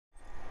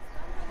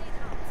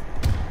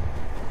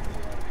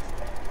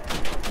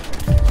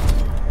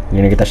You're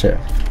gonna get that shit.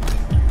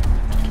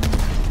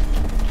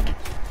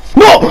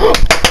 No!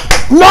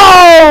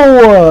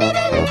 No!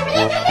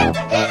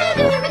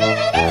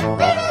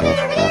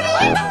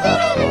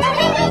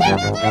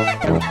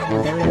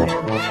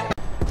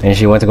 And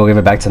she went to go give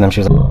it back to them.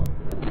 She was like,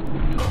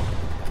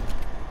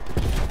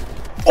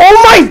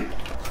 "Oh my!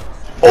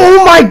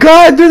 Oh my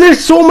God, dude!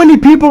 There's so many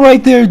people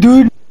right there,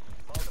 dude."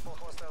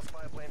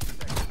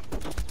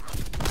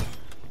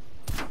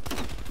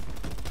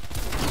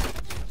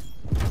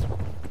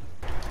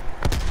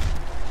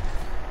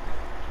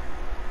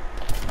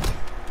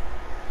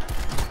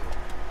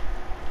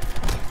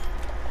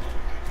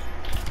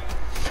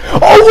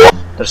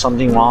 There's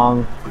something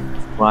wrong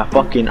with my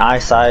fucking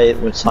eyesight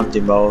with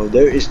something, bro.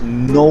 There is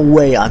no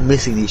way I'm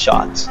missing these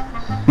shots.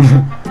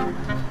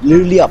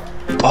 Literally up.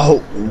 Oh,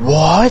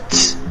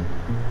 what?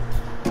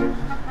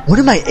 What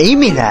am I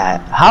aiming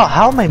at?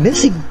 How am I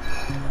missing?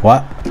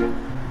 What?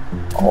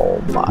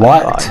 Oh my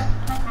What? God.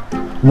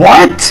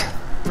 What?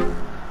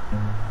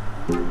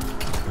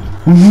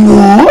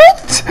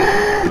 What?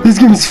 This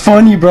game is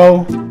funny,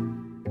 bro.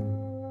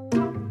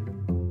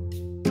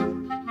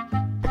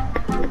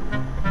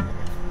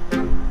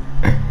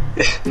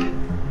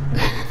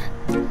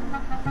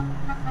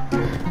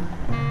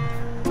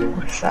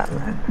 What's that,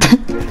 man?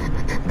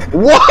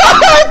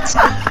 What?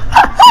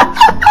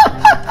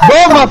 Bro,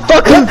 my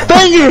fucking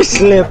finger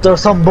slipped or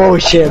some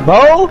bullshit,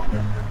 bro.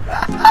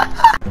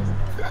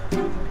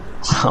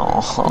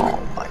 Oh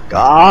my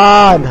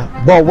God.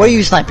 Bro, where are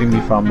you sniping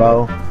me from,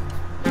 bro?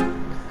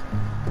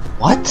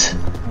 What?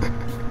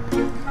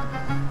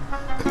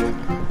 You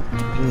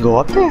can go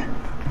up there?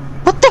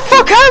 What the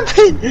fuck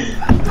happened?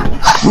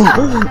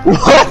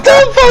 What the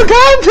fuck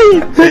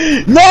happened?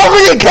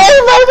 Nobody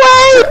came my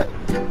way!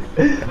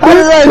 How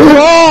did I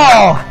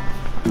fall?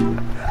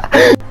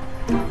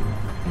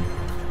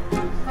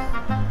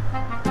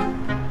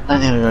 I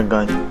need a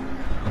gun.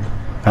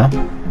 Huh?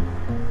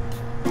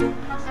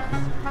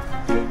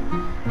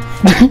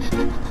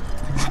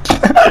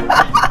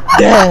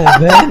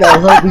 Damn, man, I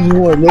was hoping you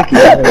weren't looking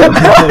at it.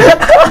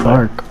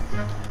 Dark.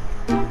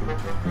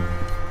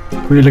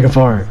 Who are you looking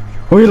for?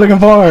 Who are you looking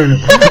for?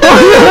 Who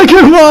are you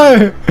looking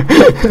for?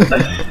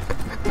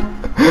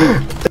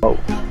 Oh.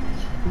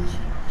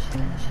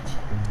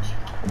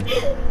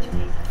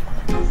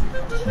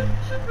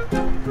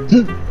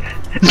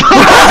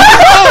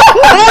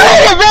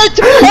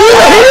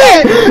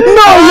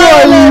 No,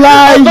 you're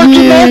lying!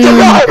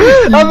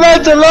 I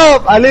mantled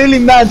up! I literally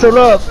mantled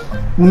up!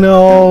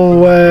 No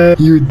way!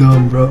 You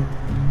dumb, bro.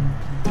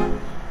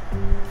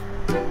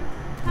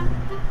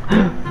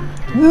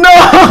 No!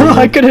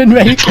 I couldn't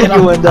make it!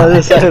 You went the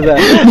other side of that.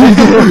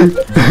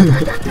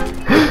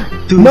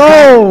 Dude,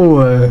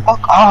 no!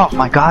 fuck off,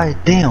 my god,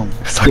 damn.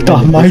 Sucked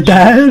off my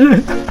dad?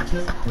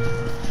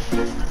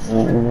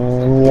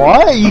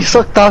 What? You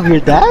sucked off your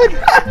dad?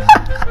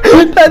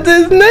 That's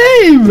his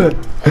name!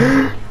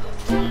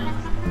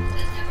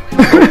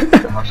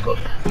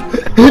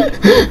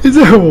 Is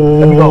it?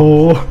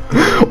 Oh.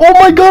 Oh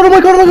my god, oh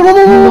my god, oh my god,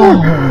 oh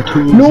my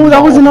god! No,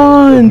 that wasn't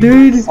on,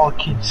 dude!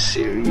 Fucking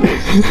serious?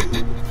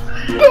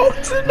 That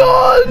wasn't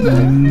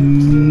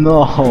on!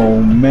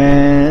 No,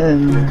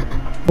 man.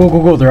 Go,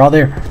 go, go, they're all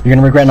there. You're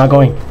gonna regret not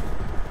going.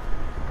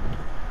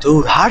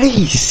 Dude, how did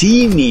he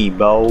see me,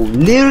 bro?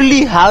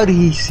 Literally, how did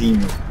he see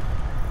me?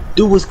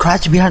 Dude was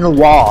crouching behind the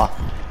wall.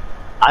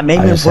 I'm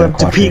aiming for him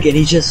to peek and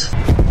he just...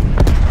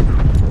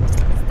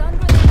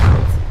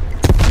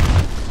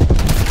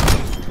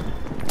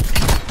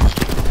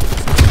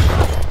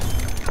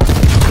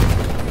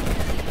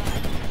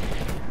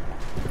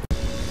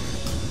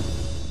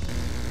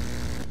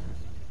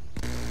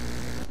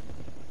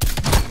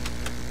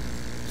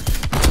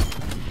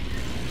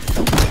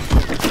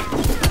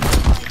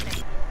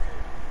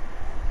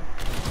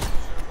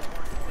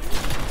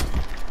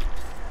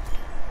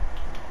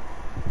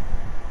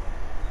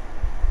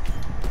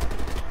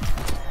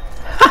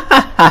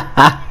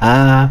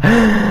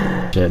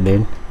 Shit,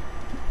 dude.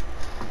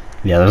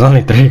 Yeah, there's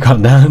only 3.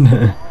 Calm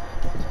down.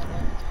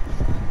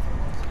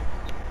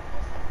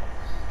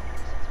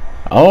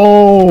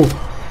 Oh!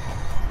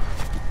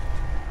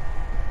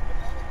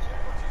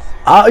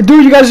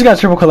 Dude, you guys just got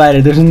triple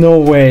collided. There's no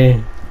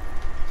way.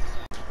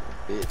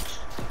 Bitch.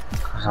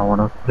 Cause I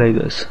wanna play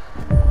this.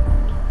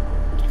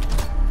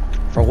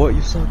 For what,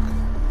 you suck?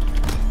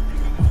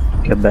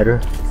 Get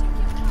better.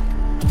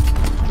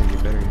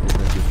 Get better, you're just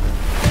not good.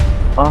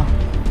 Huh?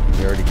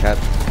 You already capped.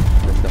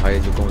 That's the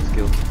highest you'll go in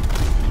skill.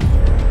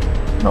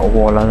 No,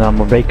 well, I'm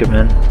gonna break it,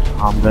 man.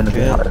 I'm gonna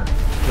be higher.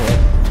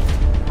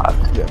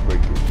 Yeah,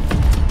 break it.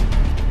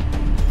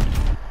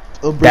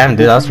 Damn,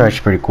 dude, that was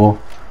actually pretty cool.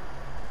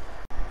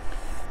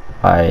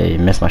 I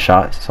missed my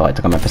shot, so I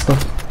took out my pistol.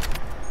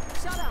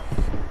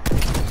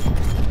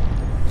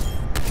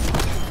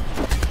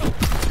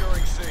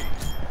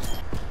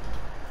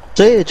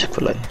 Sí,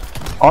 Chick-fil-A.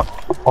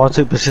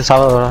 Sí, pues sí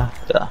sabe, ¿verdad?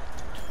 Ya.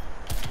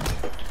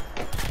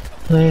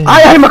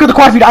 I hit him with the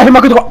quad feed. I hit him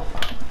with the quad.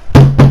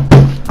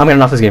 I'm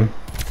getting off this game.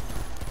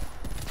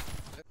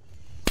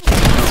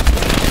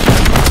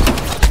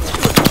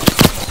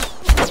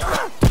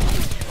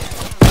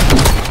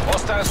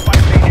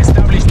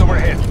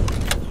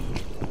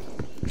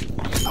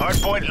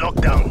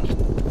 lockdown.